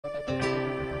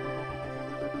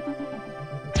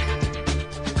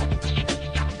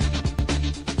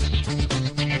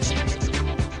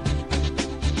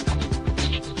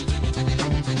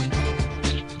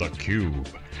theCUBE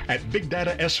at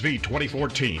BigDataSV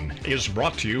 2014 is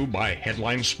brought to you by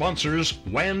headline sponsors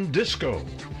WANDisco.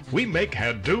 We make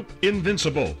Hadoop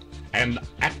invincible, and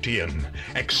Actian,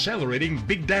 accelerating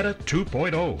Big Data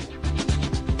 2.0.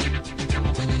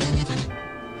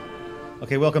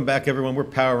 Okay, welcome back everyone. We're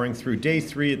powering through day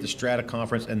 3 at the Strata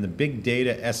Conference and the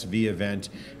BigDataSV event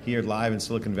here live in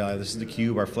Silicon Valley. This is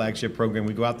theCUBE, our flagship program.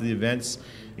 We go out to the events,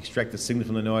 extract the signal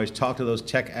from the noise, talk to those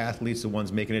tech athletes, the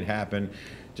ones making it happen,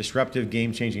 disruptive,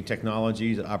 game-changing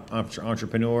technologies,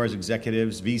 entrepreneurs,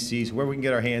 executives, VCs, whoever we can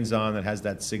get our hands on that has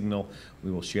that signal,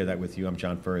 we will share that with you. I'm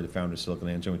John Furrier, the founder of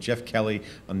SiliconANGLE, with Jeff Kelly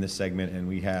on this segment, and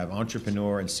we have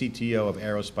entrepreneur and CTO of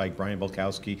Aerospike, Brian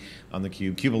Bulkowski, on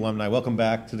theCUBE. CUBE alumni, welcome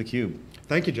back to theCUBE.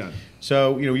 Thank you, John.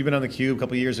 So, you've been on theCUBE a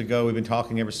couple of years ago. We've been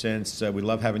talking ever since. We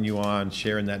love having you on,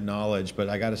 sharing that knowledge. But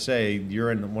I got to say,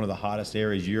 you're in one of the hottest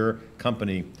areas. Your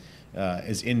company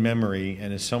is in memory,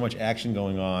 and there's so much action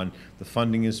going on. The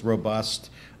funding is robust.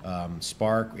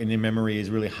 Spark and in memory is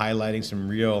really highlighting some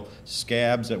real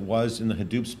scabs that was in the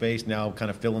Hadoop space, now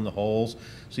kind of filling the holes.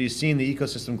 So you've seen the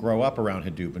ecosystem grow up around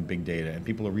Hadoop and big data, and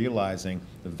people are realizing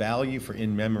the value for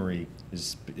in memory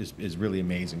is really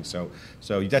amazing. So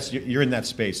you're in that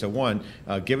space. So one,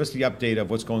 give us the update of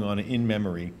what's going on in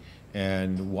memory,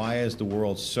 and why is the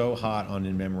world so hot on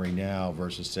in memory now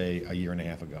versus say a year and a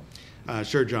half ago?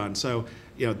 Sure, John. So,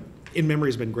 in-memory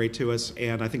has been great to us,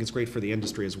 and I think it's great for the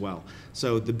industry as well.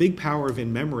 So the big power of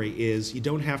in-memory is you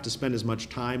don't have to spend as much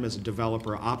time as a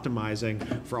developer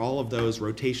optimizing for all of those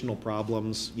rotational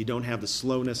problems. You don't have the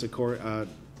slowness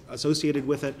associated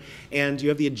with it, and you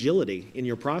have the agility in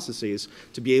your processes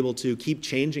to be able to keep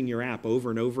changing your app over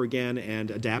and over again and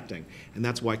adapting. And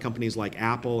that's why companies like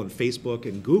Apple and Facebook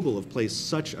and Google have placed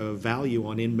such a value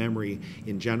on in-memory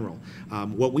in general.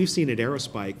 What we've seen at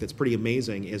Aerospike that's pretty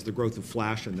amazing is the growth of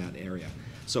flash in that area.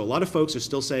 So a lot of folks are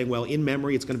still saying, well, in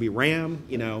memory it's going to be RAM.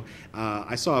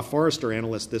 I saw a Forrester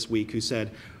analyst this week who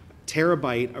said,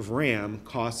 terabyte of RAM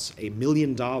costs $1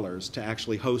 million to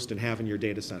actually host and have in your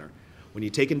data center. When you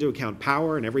take into account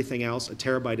power and everything else, a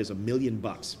terabyte is $1 million.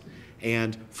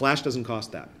 And flash doesn't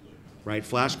cost that, right?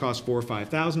 Flash costs $4,000 or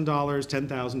 $5,000,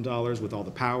 $10,000 with all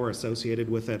the power associated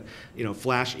with it.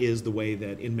 Flash is the way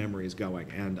that in-memory is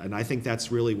going. And I think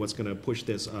that's really what's going to push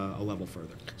this a level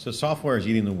further. So software is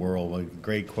eating the world. A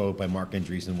great quote by Mark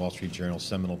Andreessen, Wall Street Journal,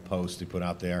 seminal post he put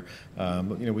out there.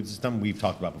 It's something we've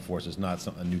talked about before, so it's not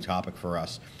a new topic for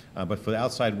us. But for the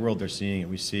outside world, they're seeing it.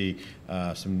 We see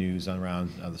some news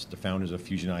around the founders of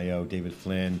Fusion.io, David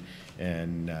Flynn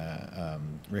and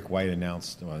Rick White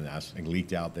announced,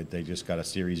 leaked out that they just got a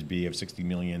Series B of $63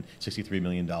 million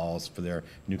for their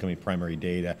new company, Primary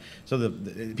Data. So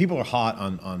the people are hot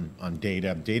on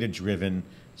data-driven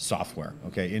software.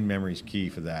 Okay, in memory is key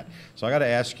for that. So I got to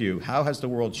ask you, how has the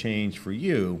world changed for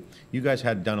you? You guys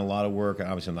had done a lot of work,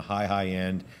 obviously on the high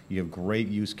end. You have great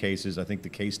use cases. I think the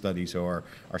case studies are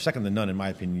second to none, in my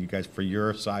opinion. You guys, for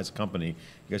your size company,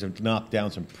 you guys have knocked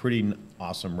down some pretty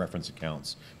awesome reference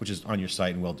accounts, which is on your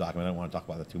site and well documented. I don't want to talk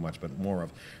about that too much, but more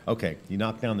of, okay, you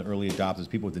knocked down the early adopters,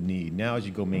 people with the need. Now as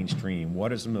you go mainstream,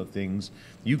 what are some of the things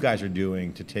you guys are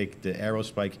doing to take the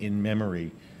Aerospike in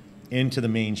memory into the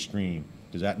mainstream?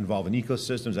 Does that involve an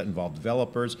ecosystem? Does that involve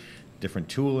developers, different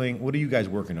tooling? What are you guys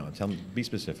working on? Tell me, be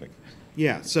specific.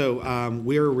 Yeah, so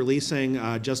we're releasing,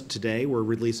 just today, we're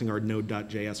releasing our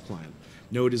Node.js client.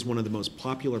 Node is one of the most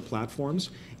popular platforms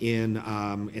in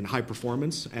high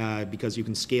performance because you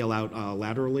can scale out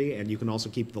laterally, and you can also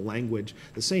keep the language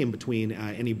the same between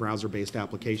any browser-based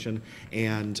application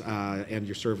and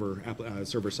your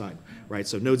server side, right?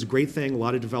 So Node's a great thing. A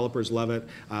lot of developers love it.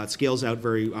 It scales out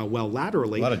very well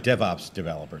laterally. A lot of DevOps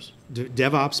developers.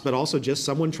 DevOps, but also just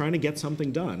someone trying to get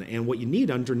something done. And what you need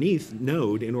underneath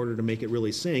Node in order to make it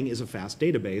really sing is a fast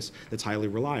database that's highly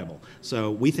reliable.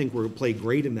 So we think we'll play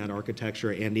great in that architecture,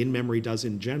 and in-memory does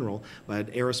in general, but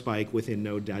Aerospike within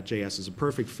Node.js is a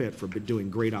perfect fit for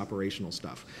doing great operational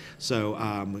stuff. So,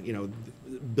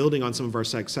 building on some of our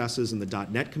successes in the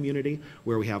 .NET community,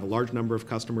 where we have a large number of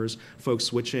customers, folks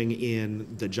switching in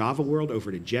the Java world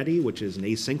over to Jetty, which is an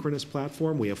asynchronous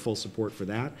platform. We have full support for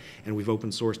that, and we've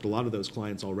open sourced a lot of those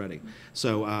clients already.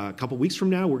 So a couple weeks from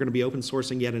now, we're going to be open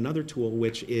sourcing yet another tool,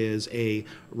 which is a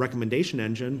recommendation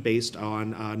engine based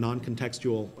on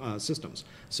non-contextual systems.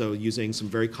 So using some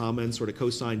very common sort of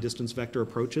cosine distance vector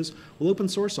approaches, we'll open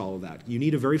source all of that. You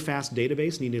need a very fast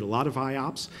database, and you need a lot of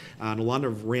IOPS and a lot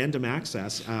of random access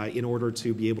in order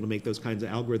to be able to make those kinds of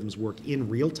algorithms work in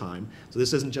real time. So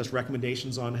this isn't just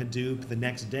recommendations on Hadoop the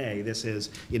next day. This is,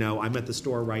 I'm at the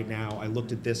store right now, I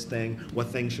looked at this thing, what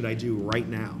thing should I do right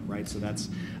now, right? So that's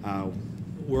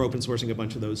we're open sourcing a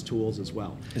bunch of those tools as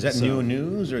well. Is that new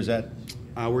news, or is that?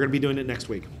 We're going to be doing it next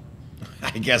week.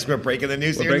 I guess we're breaking the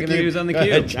news. We're breaking the news on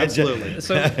theCUBE. Absolutely.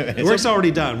 So the work's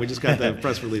already done. We just got the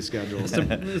press release scheduled.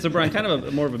 So Brian, kind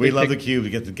of more of a we love theCUBE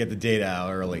to get the data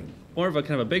out early. More of a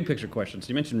kind of a big picture question. So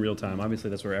you mentioned real time. Obviously,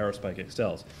 that's where Aerospike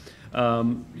excels.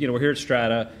 We're here at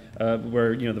Strata,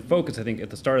 where the focus, I think, at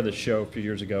the start of the show a few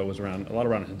years ago was around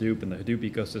Hadoop and the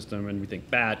Hadoop ecosystem, and we think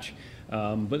batch.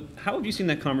 But how have you seen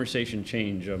that conversation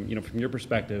change? From your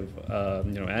perspective,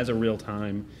 as a real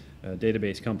time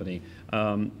database company.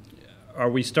 Are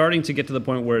we starting to get to the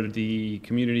point where the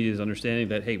community is understanding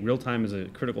that, hey, real time is a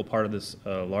critical part of this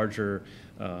larger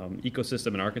ecosystem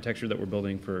and architecture that we're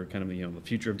building for kind of the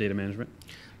future of data management?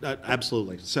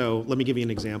 Absolutely. So let me give you an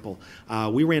example.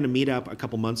 We ran a meetup a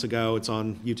couple months ago, it's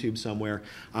on YouTube somewhere,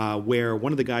 where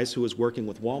one of the guys who was working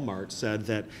with Walmart said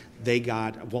that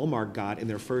Walmart got in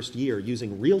their first year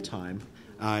using real time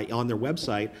on their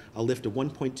website a lift of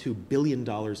 $1.2 billion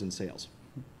in sales.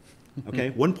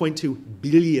 Okay, $1.2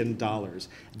 billion.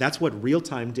 That's what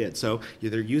real-time did. So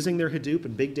they're using their Hadoop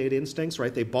and big data instincts,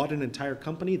 right? They bought an entire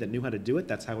company that knew how to do it.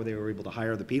 That's how they were able to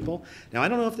hire the people. Now, I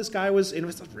don't know if this guy was,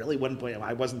 it's really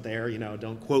I wasn't there,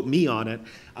 don't quote me on it.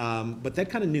 But that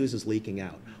kind of news is leaking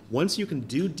out. Once you can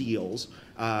do deals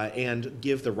and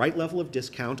give the right level of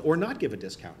discount or not give a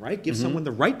discount, right? Give someone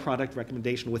the right product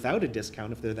recommendation without a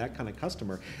discount if they're that kind of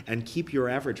customer and keep your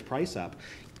average price up.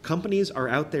 Companies are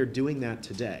out there doing that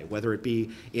today, whether it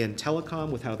be in telecom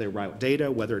with how they route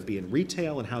data, whether it be in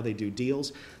retail and how they do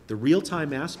deals. The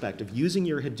real-time aspect of using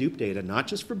your Hadoop data, not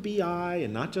just for BI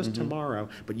and not just tomorrow,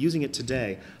 but using it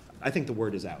today, I think the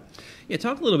word is out. Yeah,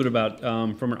 talk a little bit about,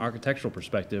 from an architectural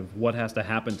perspective, what has to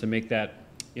happen to make that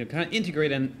kind of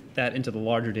integrate that into the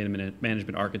larger data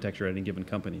management architecture at any given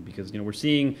company, because we're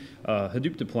seeing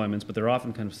Hadoop deployments, but they're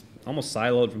often kind of almost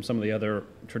siloed from some of the other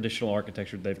traditional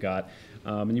architecture they've got.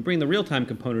 And you bring the real-time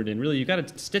component in. Really, you've got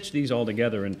to stitch these all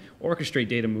together and orchestrate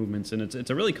data movements, and it's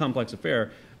a really complex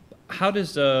affair. How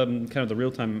does kind of the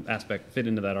real-time aspect fit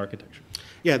into that architecture?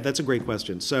 Yeah, that's a great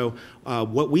question. So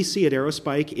what we see at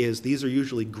Aerospike is these are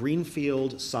usually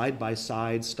greenfield,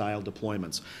 side-by-side style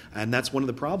deployments. And that's one of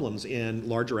the problems in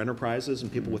larger enterprises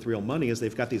and people with real money is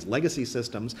they've got these legacy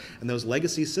systems, and those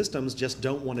legacy systems just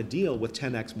don't want to deal with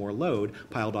 10x more load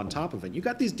piled on top of it. You've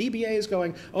got these DBAs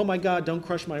going, oh my God, don't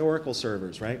crush my Oracle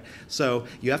servers, right? So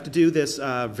you have to do this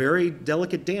very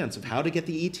delicate dance of how to get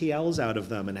the ETLs out of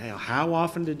them and how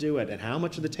often to do it and how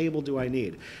much of the table do I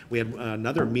need. We had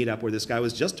another meetup where this guy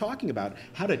was just talking about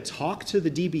how to talk to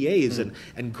the DBAs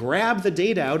and grab the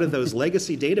data out of those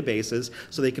legacy databases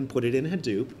so they can put it in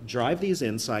Hadoop, drive these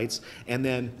insights, and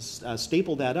then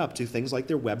staple that up to things like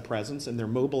their web presence and their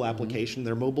mobile application,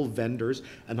 their mobile vendors,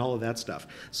 and all of that stuff.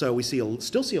 So we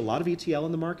still see a lot of ETL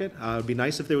in the market. It'd be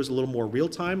nice if there was a little more real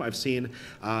time. I've seen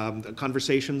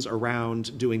conversations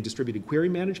around doing distributed query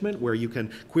management where you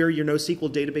can query your NoSQL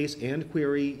database and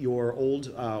query your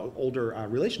older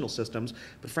relational systems,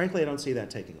 but frankly I don't see that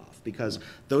taking off because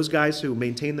those guys who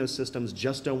maintain those systems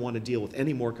just don't want to deal with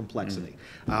any more complexity.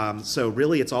 So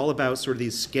really it's all about sort of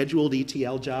these scheduled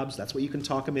ETL jobs. That's what you can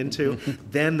talk them into.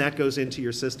 Then that goes into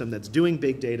your system that's doing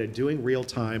big data, doing real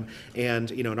time, and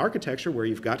an architecture where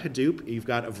you've got Hadoop, you've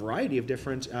got a variety of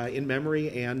different in-memory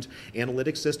and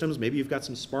analytic systems. Maybe you've got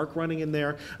some Spark running in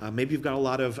there. Maybe you've got a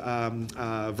lot of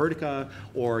Vertica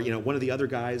or one of the other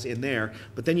guys in there.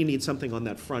 But then you need something on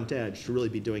that front edge to really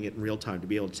be doing it in real time, to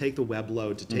be able to take the web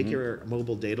load, to take your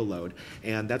mobile data load,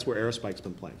 and that's where Aerospike's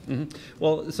been playing.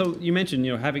 Well, so you mentioned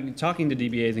talking to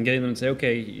DBAs and getting them to say,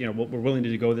 okay, we're willing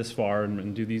to go this far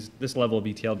and do this level of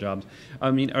ETL jobs.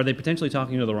 I mean, are they potentially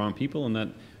talking to the wrong people, and that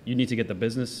you need to get the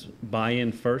business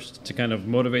buy-in first to kind of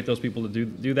motivate those people to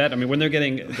do that? I mean, when they're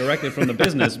getting directed from the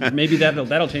business, maybe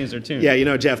that'll change their tune.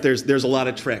 Yeah, Jeff, there's a lot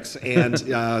of tricks, and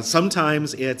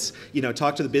sometimes it's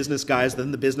talk to the business guys,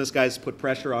 then the business guys put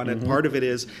pressure on it. Part of it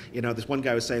is this one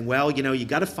guy was saying, well, you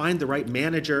got to find the right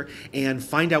manager and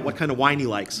find out what kind of wine he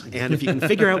likes, and if you can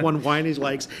figure out what wine he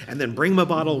likes and then bring him a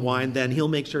bottle of wine, then he'll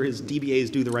make sure his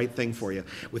DBAs do the right thing for you.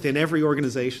 Within every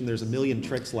organization, there's a million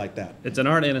tricks like that. It's an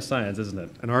art and a science, isn't it?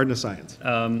 An art and a science.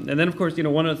 And then, of course,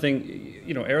 one other thing,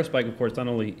 Aerospike, of course, not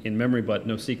only in memory but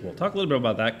NoSQL. Talk a little bit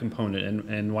about that component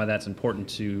and why that's important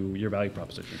to your value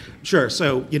proposition. Sure.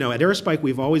 So, at Aerospike,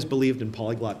 we've always believed in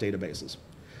polyglot databases.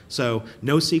 So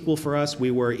NoSQL for us,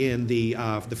 we were in the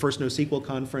first NoSQL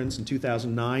conference in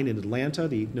 2009 in Atlanta,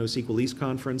 the NoSQL East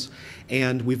conference,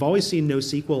 and we've always seen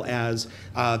NoSQL as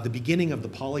the beginning of the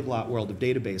polyglot world of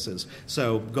databases.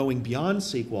 So going beyond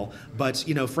SQL, but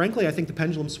frankly, I think the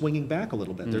pendulum's swinging back a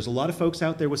little bit. There's a lot of folks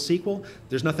out there with SQL.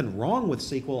 There's nothing wrong with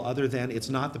SQL other than it's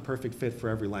not the perfect fit for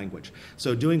every language.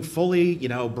 So doing fully,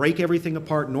 break everything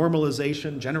apart,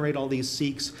 normalization, generate all these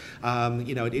seeks,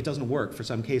 it doesn't work for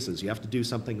some cases. You have to do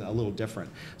something a little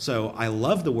different. So I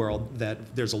love the world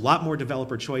that there's a lot more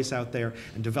developer choice out there,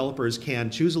 and developers can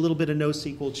choose a little bit of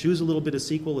NoSQL, choose a little bit of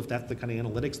SQL if that's the kind of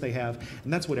analytics they have,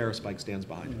 and that's what Aerospike stands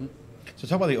behind. So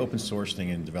talk about the open source thing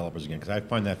in developers again, because I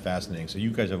find that fascinating. So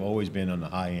you guys have always been on the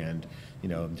high end,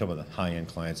 talk about the high end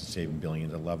clients and saving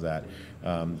billions. I love that.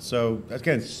 So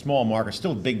again, it's a small market,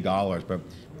 still big dollars, but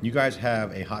you guys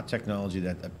have a hot technology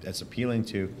that's appealing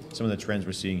to some of the trends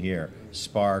we're seeing here.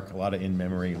 Spark, a lot of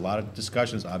in-memory, a lot of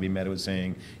discussions. Avi Mehta was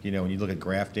saying, when you look at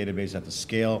graph databases at the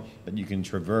scale that you can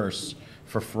traverse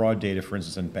for fraud data, for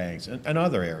instance, in banks and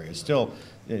other areas. Still,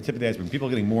 typically, as people are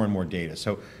getting more and more data.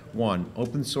 So, one,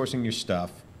 open sourcing your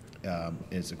stuff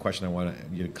is a question I want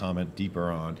you to comment deeper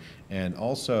on, and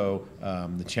also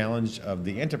the challenge of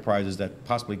the enterprises that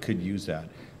possibly could use that.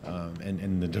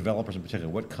 And the developers in particular,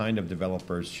 what kind of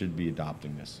developers should be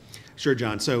adopting this? Sure,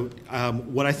 John. So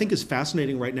what I think is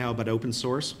fascinating right now about open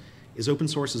source is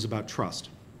about trust.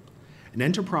 An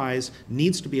enterprise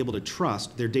needs to be able to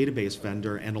trust their database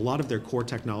vendor and a lot of their core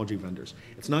technology vendors.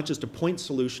 It's not just a point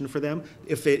solution for them.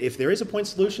 If there is a point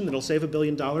solution that'll save $1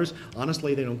 billion,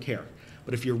 honestly, they don't care.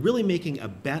 But if you're really making a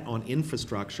bet on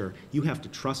infrastructure, you have to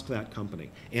trust that company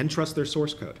and trust their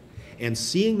source code. And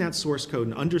seeing that source code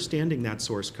and understanding that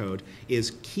source code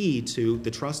is key to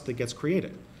the trust that gets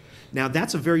created. Now,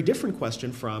 that's a very different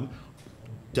question from,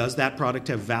 does that product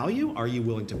have value? Are you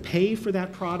willing to pay for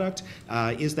that product?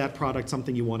 Is that product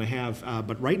something you want to have?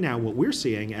 But right now, what we're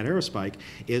seeing at Aerospike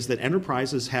is that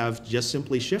enterprises have just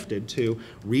simply shifted to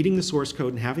reading the source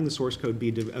code and having the source code be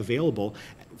available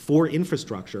for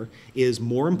infrastructure is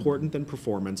more important than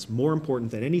performance, more important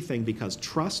than anything, because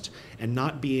trust and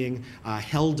not being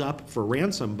held up for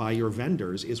ransom by your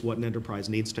vendors is what an enterprise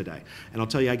needs today. And I'll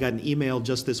tell you, I got an email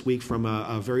just this week from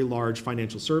a very large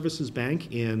financial services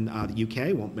bank in the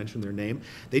UK, won't mention their name.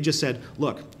 They just said,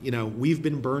 look, we've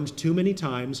been burned too many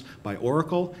times by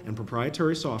Oracle and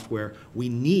proprietary software. We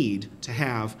need to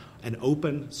have an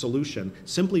open solution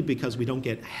simply because we don't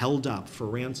get held up for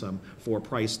ransom for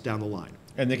price down the line.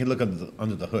 And they can look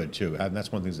under the hood, too. And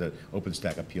that's one of the things that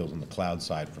OpenStack appeals on the cloud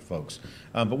side for folks.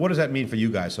 But what does that mean for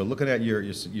you guys? So looking at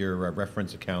your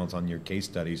reference accounts on your case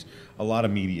studies, a lot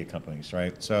of media companies,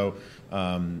 right? So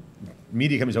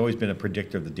media companies have always been a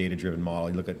predictor of the data-driven model.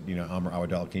 You look at, Amr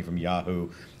Awadallah came from Yahoo.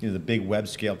 The big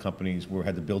web-scale companies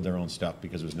had to build their own stuff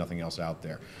because there was nothing else out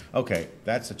there. Okay,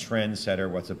 that's a trend setter,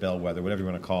 what's a bellwether, whatever you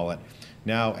want to call it.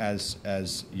 Now,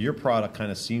 as your product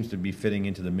kind of seems to be fitting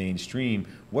into the mainstream,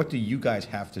 what do you guys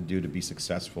have to do to be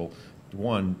successful,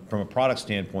 one, from a product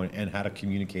standpoint, and how to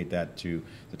communicate that to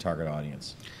the target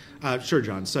audience? Sure,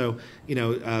 John. So,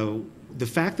 the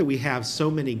fact that we have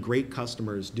so many great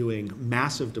customers doing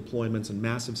massive deployments and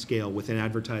massive scale within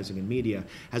advertising and media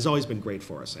has always been great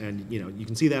for us. And you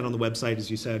can see that on the website,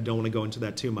 as you said. Don't want to go into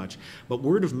that too much. But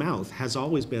word of mouth has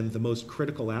always been the most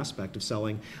critical aspect of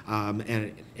selling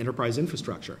an enterprise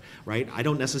infrastructure, right? I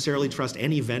don't necessarily trust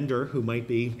any vendor who might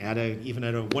be even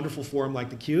at a wonderful forum like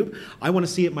theCUBE. I want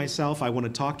to see it myself. I want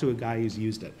to talk to a guy who's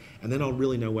used it. And then I'll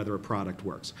really know whether a product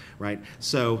works, right?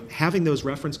 So having those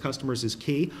reference customers is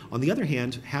key. On the other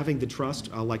hand, having the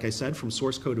trust, like I said, from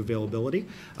source code availability.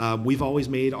 We've always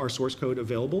made our source code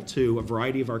available to a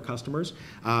variety of our customers.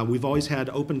 We've always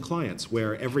had open clients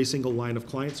where every single line of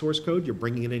client source code, you're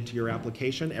bringing it into your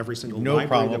application, every single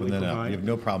library that we provide. You have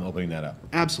no problem opening that up.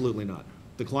 Absolutely not.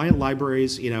 The client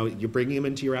libraries, you're bringing them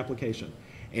into your application.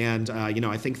 And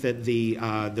I think that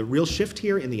the real shift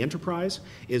here in the enterprise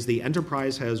is the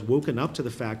enterprise has woken up to the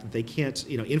fact that they can't,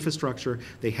 infrastructure,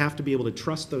 they have to be able to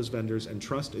trust those vendors, and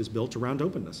trust is built around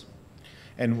openness.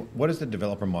 And what does the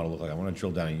developer model look like? I want to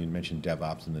drill down. You mentioned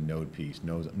DevOps and the Node piece,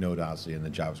 Node obviously, and the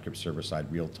JavaScript server side,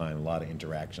 real time, a lot of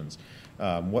interactions.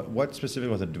 What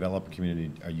specifically with the developer community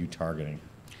are you targeting?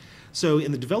 So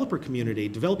in the developer community,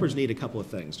 developers need a couple of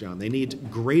things, John. They need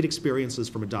great experiences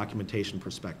from a documentation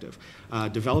perspective.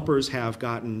 Developers have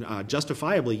gotten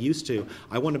justifiably used to,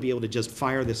 I want to be able to just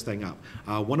fire this thing up.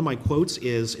 One of my quotes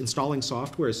is, installing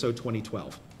software is so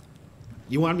 2012.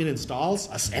 You want me to install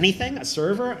anything, a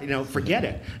server? Forget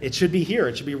it. It should be here.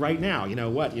 It should be right now. You know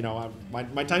what?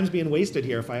 My time's being wasted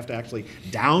here if I have to actually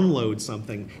download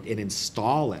something and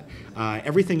install it.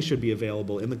 Everything should be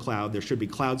available in the cloud. There should be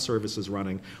cloud services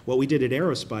running. What we did at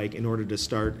Aerospike in order to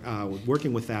start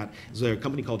working with that is a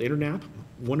company called Internap,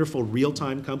 wonderful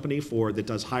real-time company that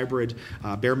does hybrid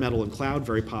bare metal and cloud,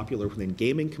 very popular within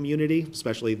gaming community,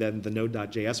 especially then the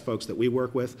Node.js folks that we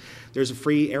work with. There's a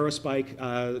free Aerospike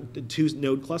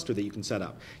 2-node cluster that you can set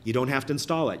up. You don't have to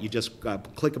install it. You just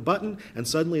click a button, and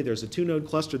suddenly there's a 2-node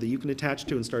cluster that you can attach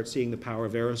to and start seeing the power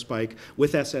of Aerospike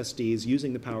with SSDs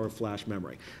using the power of flash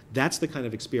memory. That's the kind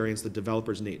of experience that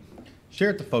developers need.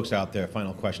 Share it to folks out there.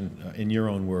 Final question, in your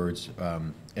own words,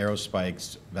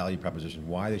 Aerospike's value proposition,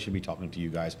 why they should be talking to you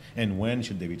guys, and when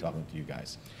should they be talking to you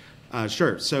guys?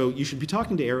 Sure. So you should be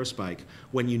talking to Aerospike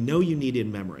when you know you need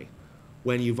in-memory,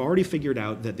 when you've already figured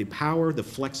out that the power, the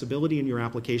flexibility in your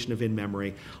application of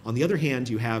in-memory. On the other hand,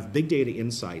 you have big data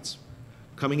insights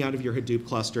coming out of your Hadoop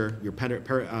cluster, your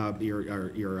petabyte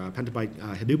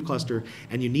Hadoop cluster,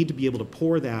 and you need to be able to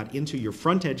pour that into your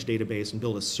front-edge database and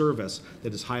build a service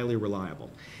that is highly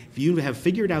reliable. If you have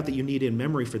figured out that you need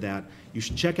in-memory for that, you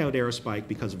should check out Aerospike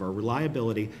because of our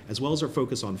reliability, as well as our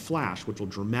focus on flash, which will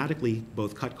dramatically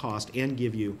both cut cost and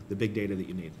give you the big data that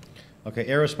you need. Okay,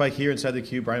 Aerospike here inside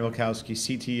theCUBE, Brian Bulkowski,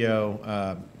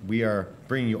 CTO. We are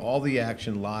bringing you all the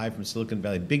action live from Silicon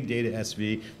Valley,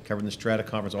 BigDataSV, covering the Strata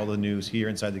conference, all the news here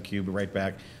inside theCUBE. We're right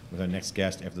back with our next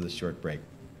guest after this short break.